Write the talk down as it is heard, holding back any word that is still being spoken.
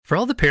For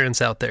all the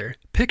parents out there,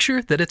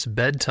 picture that it's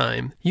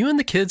bedtime. You and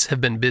the kids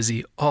have been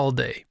busy all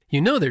day.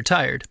 You know they're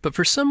tired, but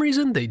for some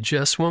reason they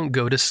just won't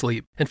go to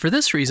sleep. And for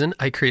this reason,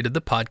 I created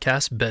the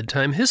podcast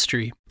Bedtime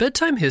History.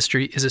 Bedtime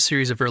History is a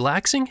series of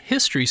relaxing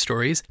history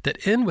stories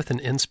that end with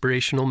an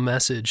inspirational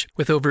message.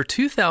 With over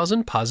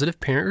 2,000 positive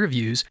parent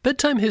reviews,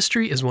 Bedtime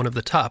History is one of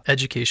the top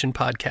education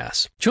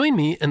podcasts. Join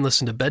me and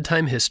listen to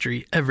Bedtime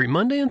History every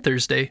Monday and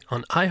Thursday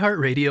on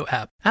iHeartRadio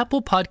app,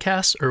 Apple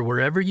Podcasts, or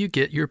wherever you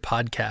get your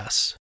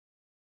podcasts.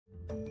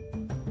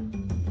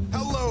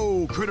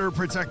 Hello, Critter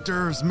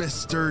Protectors.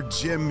 Mr.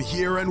 Jim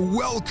here, and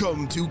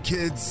welcome to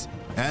Kids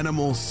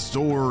Animal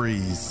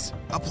Stories,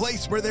 a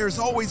place where there's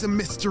always a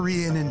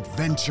mystery and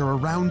adventure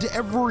around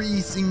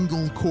every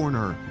single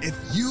corner. If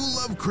you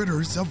love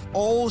critters of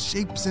all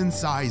shapes and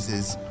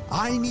sizes,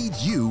 I need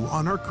you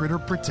on our Critter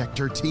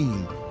Protector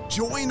team.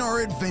 Join our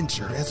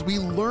adventure as we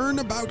learn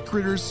about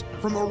critters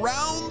from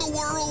around the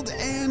world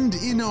and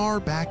in our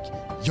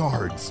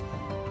backyards.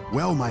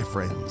 Well, my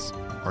friends,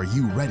 are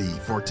you ready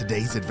for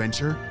today's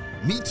adventure?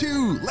 Me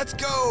too! Let's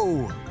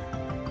go!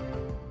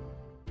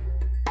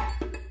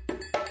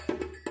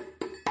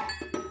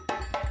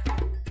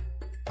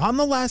 On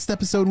the last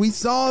episode, we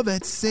saw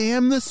that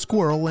Sam the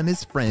Squirrel and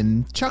his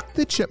friend Chuck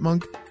the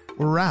Chipmunk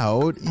were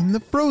out in the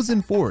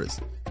frozen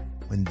forest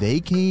when they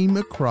came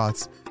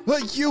across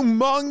a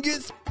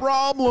humongous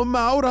problem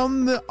out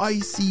on the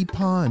icy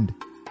pond.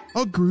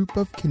 A group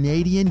of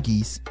Canadian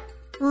geese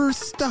were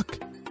stuck.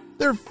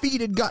 Their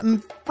feet had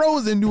gotten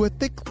frozen to a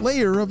thick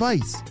layer of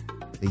ice.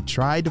 They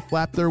tried to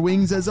flap their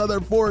wings as other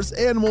forest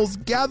animals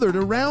gathered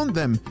around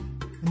them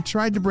and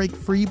tried to break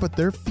free, but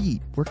their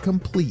feet were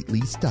completely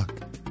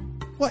stuck.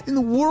 What in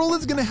the world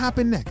is going to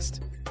happen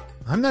next?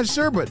 I'm not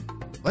sure, but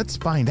let's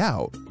find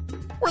out.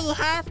 We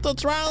have to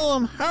try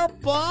and help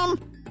them,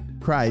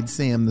 cried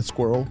Sam the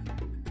Squirrel.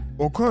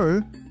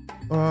 Okay,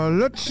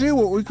 let's see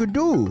what we could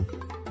do,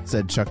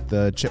 said Chuck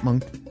the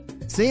Chipmunk.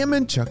 Sam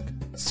and Chuck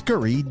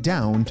scurried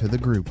down to the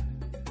group.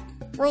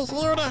 We're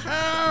here to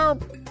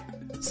help,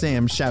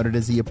 Sam shouted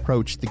as he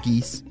approached the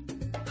geese.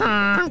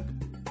 Huh?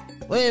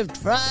 We've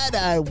tried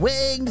our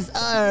wings,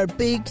 our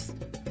beaks.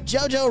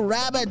 Jojo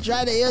Rabbit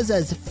tried to use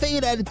his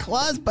feet and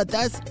claws, but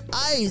this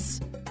ice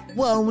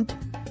won't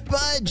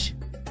budge.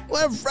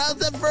 We're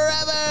frozen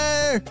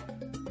forever,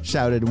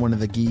 shouted one of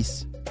the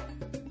geese.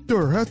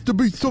 There has to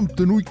be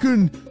something we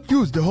can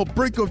use to help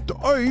break up the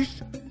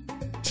ice,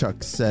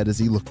 Chuck said as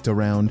he looked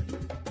around.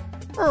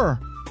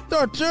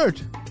 That's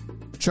it,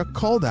 Chuck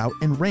called out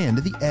and ran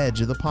to the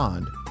edge of the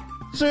pond.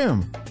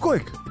 Sam,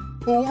 quick,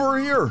 over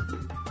here.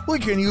 We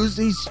can use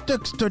these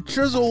sticks to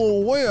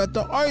chisel away at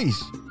the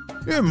ice.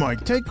 It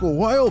might take a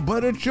while,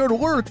 but it should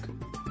work.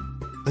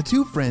 The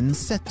two friends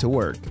set to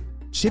work,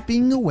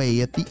 chipping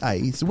away at the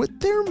ice with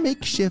their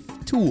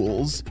makeshift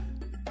tools.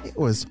 It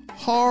was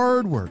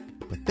hard work,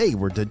 but they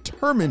were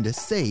determined to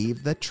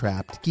save the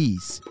trapped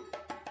geese.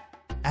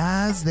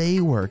 As they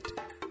worked,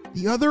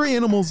 the other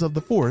animals of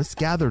the forest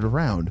gathered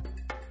around,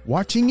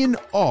 watching in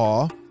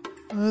awe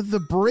the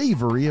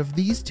bravery of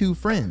these two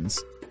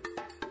friends.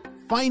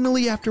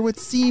 Finally, after what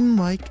seemed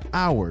like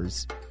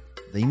hours,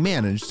 they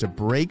managed to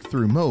break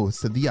through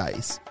most of the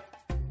ice.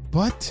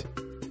 But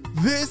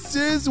this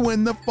is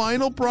when the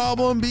final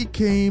problem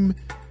became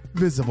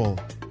visible.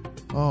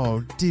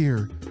 Oh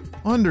dear,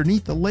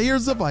 underneath the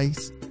layers of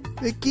ice,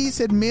 the geese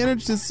had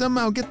managed to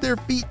somehow get their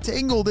feet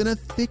tangled in a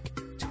thick,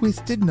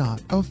 twisted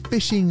knot of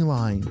fishing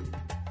line.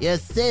 You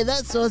see,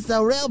 this was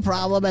the real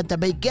problem at the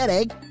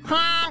beginning.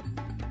 Huh?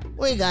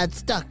 We got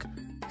stuck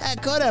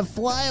and couldn't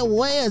fly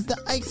away as the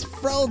ice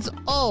froze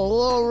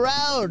all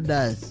around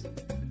us.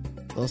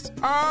 This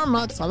all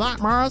makes a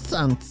lot more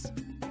sense,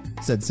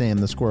 said Sam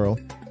the Squirrel.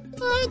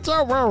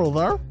 Don't worry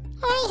there.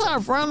 I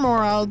have one more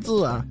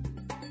idea.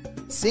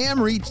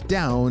 Sam reached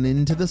down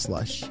into the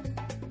slush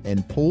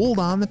and pulled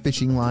on the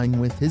fishing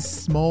line with his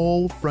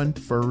small front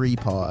furry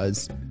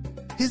paws.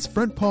 His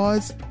front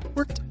paws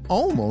worked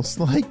almost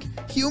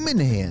like human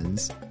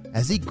hands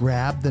as he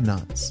grabbed the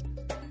knots.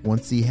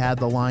 Once he had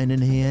the line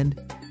in hand,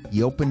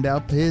 he opened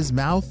up his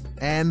mouth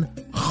and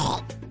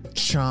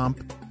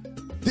chomp.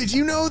 Did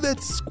you know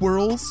that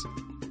squirrels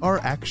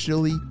are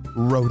actually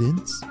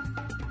rodents?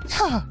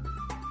 Yeah,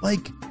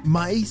 like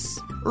mice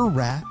or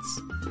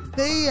rats.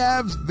 They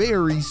have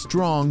very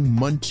strong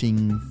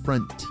munching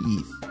front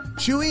teeth.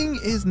 Chewing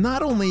is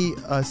not only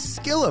a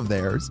skill of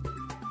theirs,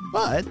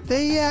 but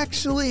they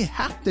actually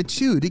have to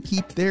chew to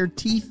keep their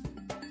teeth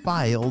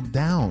filed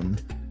down.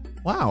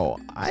 Wow,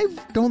 I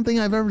don't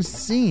think I've ever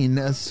seen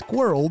a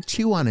squirrel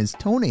chew on his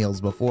toenails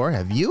before,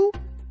 have you?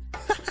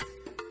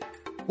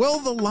 Well,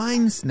 the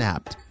line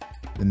snapped,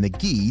 and the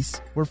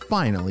geese were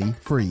finally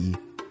free.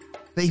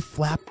 They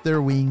flapped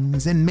their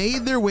wings and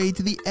made their way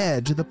to the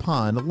edge of the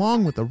pond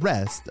along with the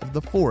rest of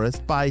the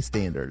forest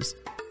bystanders.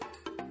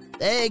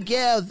 Thank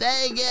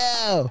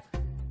you,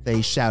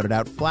 they shouted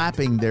out,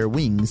 flapping their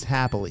wings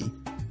happily.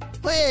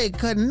 We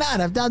could not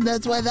have done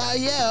this without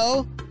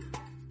you.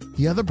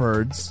 The other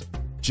birds,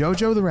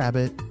 Jojo the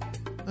rabbit,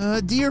 a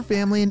deer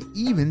family, and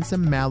even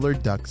some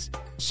mallard ducks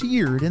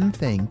cheered and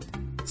thanked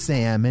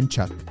Sam and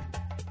Chuck.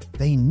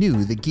 They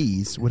knew the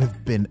geese would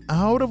have been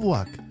out of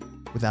luck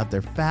without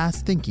their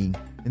fast thinking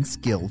and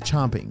skilled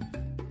chomping.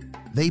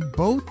 They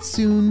both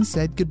soon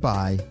said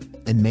goodbye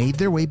and made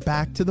their way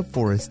back to the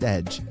forest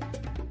edge.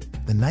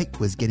 The night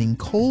was getting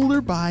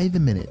colder by the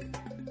minute,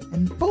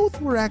 and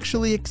both were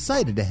actually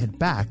excited to head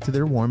back to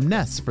their warm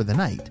nests for the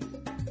night.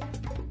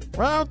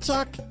 Well,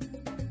 Chuck,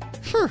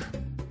 phew,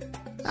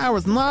 that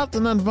was not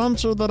an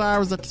adventure that I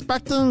was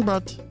expecting,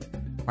 but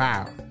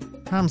wow,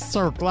 I'm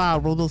so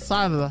glad we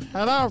decided to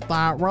head out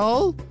that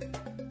way.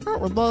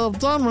 What would they have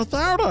done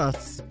without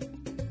us?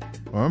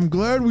 I'm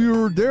glad we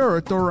were there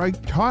at the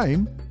right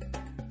time,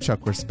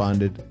 Chuck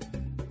responded.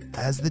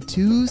 As the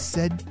two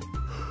said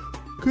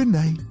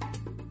goodnight,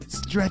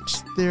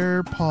 stretched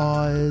their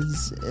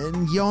paws,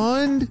 and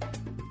yawned,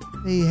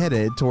 they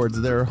headed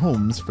towards their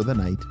homes for the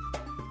night.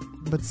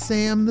 But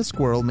Sam the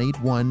squirrel made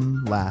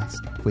one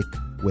last quick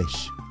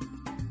wish.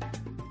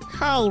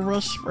 I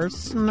wish for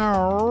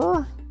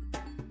snow.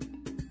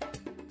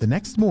 The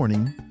next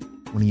morning,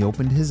 when he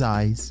opened his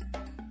eyes,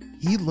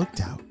 he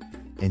looked out,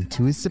 and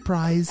to his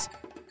surprise,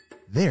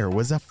 there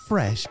was a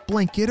fresh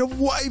blanket of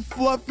white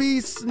fluffy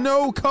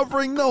snow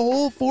covering the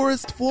whole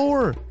forest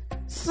floor.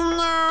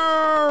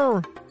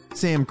 Snow!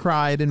 Sam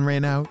cried and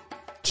ran out.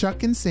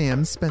 Chuck and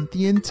Sam spent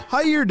the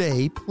entire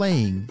day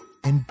playing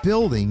and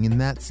building in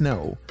that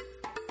snow.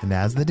 And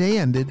as the day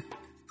ended,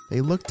 they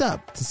looked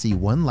up to see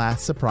one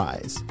last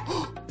surprise.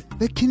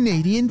 The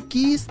Canadian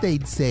geese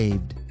they'd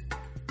saved.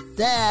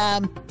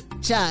 Sam,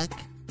 Chuck,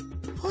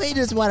 we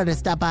just wanted to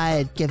stop by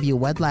and give you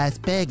one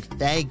last big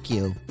thank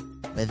you.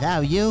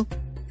 Without you,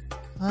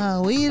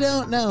 we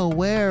don't know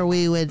where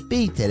we would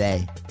be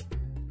today.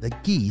 The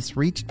geese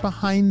reached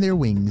behind their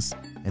wings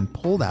and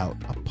pulled out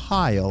a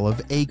pile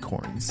of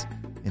acorns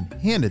and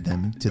handed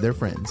them to their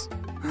friends.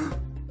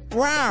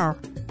 Wow,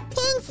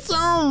 thanks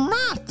so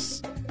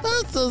much.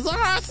 This is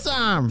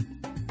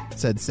awesome,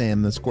 said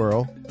Sam the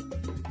squirrel.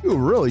 You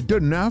really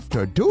didn't have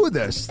to do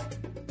this,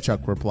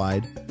 Chuck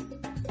replied.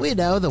 We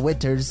know the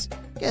winter's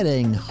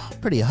getting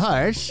pretty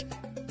harsh,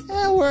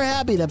 and we're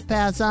happy to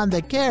pass on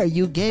the care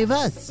you gave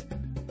us,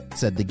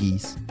 said the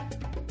geese.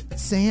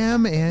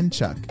 Sam and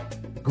Chuck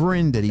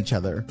grinned at each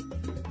other,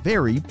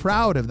 very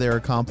proud of their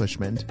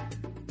accomplishment.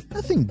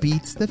 Nothing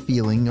beats the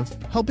feeling of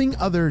helping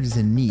others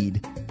in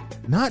need,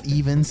 not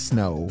even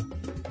snow.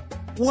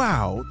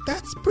 Wow,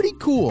 that's pretty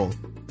cool.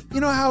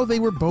 You know how they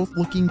were both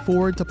looking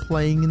forward to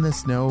playing in the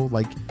snow,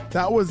 like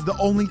that was the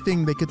only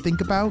thing they could think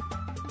about?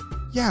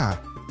 Yeah,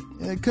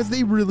 because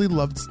they really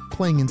loved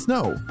playing in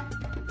snow.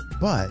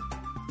 But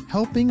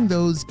helping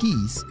those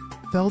geese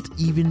felt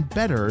even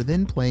better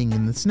than playing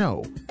in the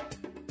snow.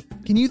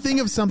 Can you think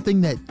of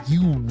something that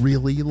you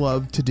really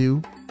love to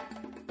do?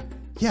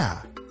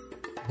 Yeah,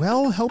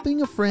 well,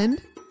 helping a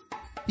friend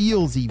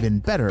feels even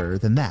better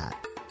than that.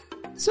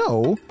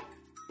 So,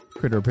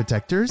 critter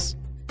protectors,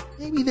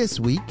 maybe this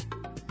week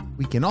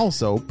we can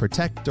also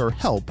protect or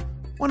help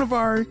one of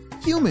our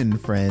human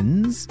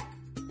friends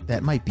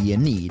that might be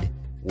in need.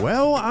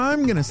 Well,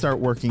 I'm going to start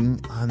working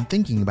on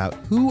thinking about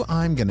who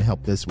I'm going to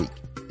help this week,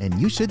 and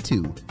you should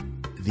too.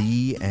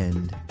 The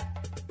end.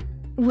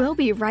 We'll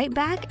be right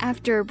back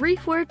after a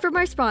brief word from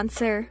our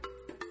sponsor.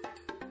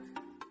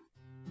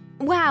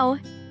 Wow,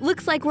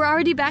 looks like we're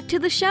already back to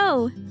the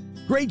show.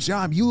 Great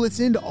job, you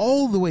listened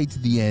all the way to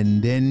the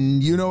end,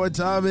 and you know what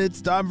time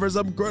it's time for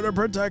some Critter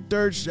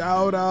Protector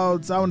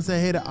shout-outs. I want to say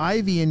hey to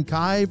Ivy and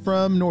Kai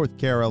from North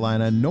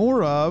Carolina,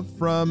 Nora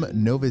from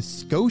Nova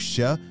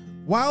Scotia,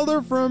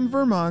 Wilder from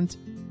Vermont,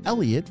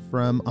 Elliot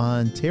from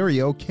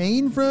Ontario,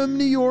 Kane from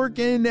New York,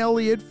 and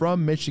Elliot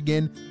from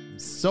Michigan. I'm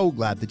so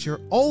glad that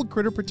you're all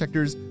Critter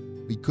Protectors.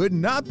 We could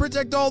not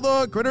protect all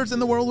the critters in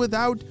the world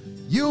without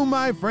you,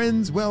 my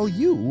friends. Well,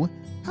 you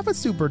have a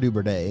super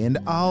duper day, and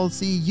I'll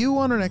see you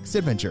on our next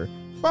adventure.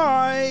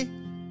 Bye!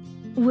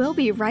 We'll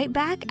be right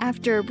back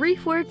after a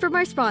brief word from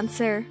our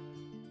sponsor.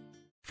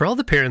 For all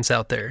the parents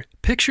out there,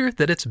 picture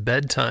that it's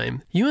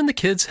bedtime. You and the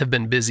kids have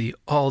been busy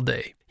all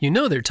day. You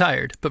know they're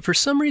tired, but for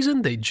some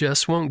reason they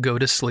just won't go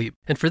to sleep.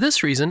 And for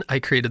this reason, I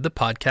created the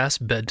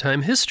podcast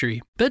Bedtime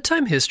History.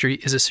 Bedtime History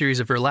is a series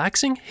of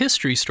relaxing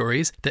history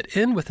stories that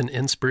end with an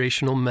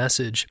inspirational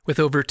message. With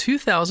over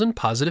 2,000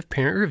 positive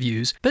parent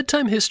reviews,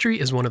 Bedtime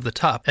History is one of the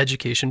top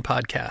education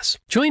podcasts.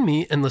 Join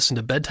me and listen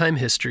to Bedtime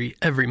History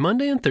every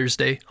Monday and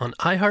Thursday on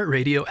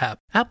iHeartRadio app,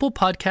 Apple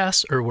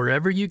Podcasts, or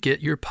wherever you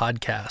get your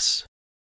podcasts.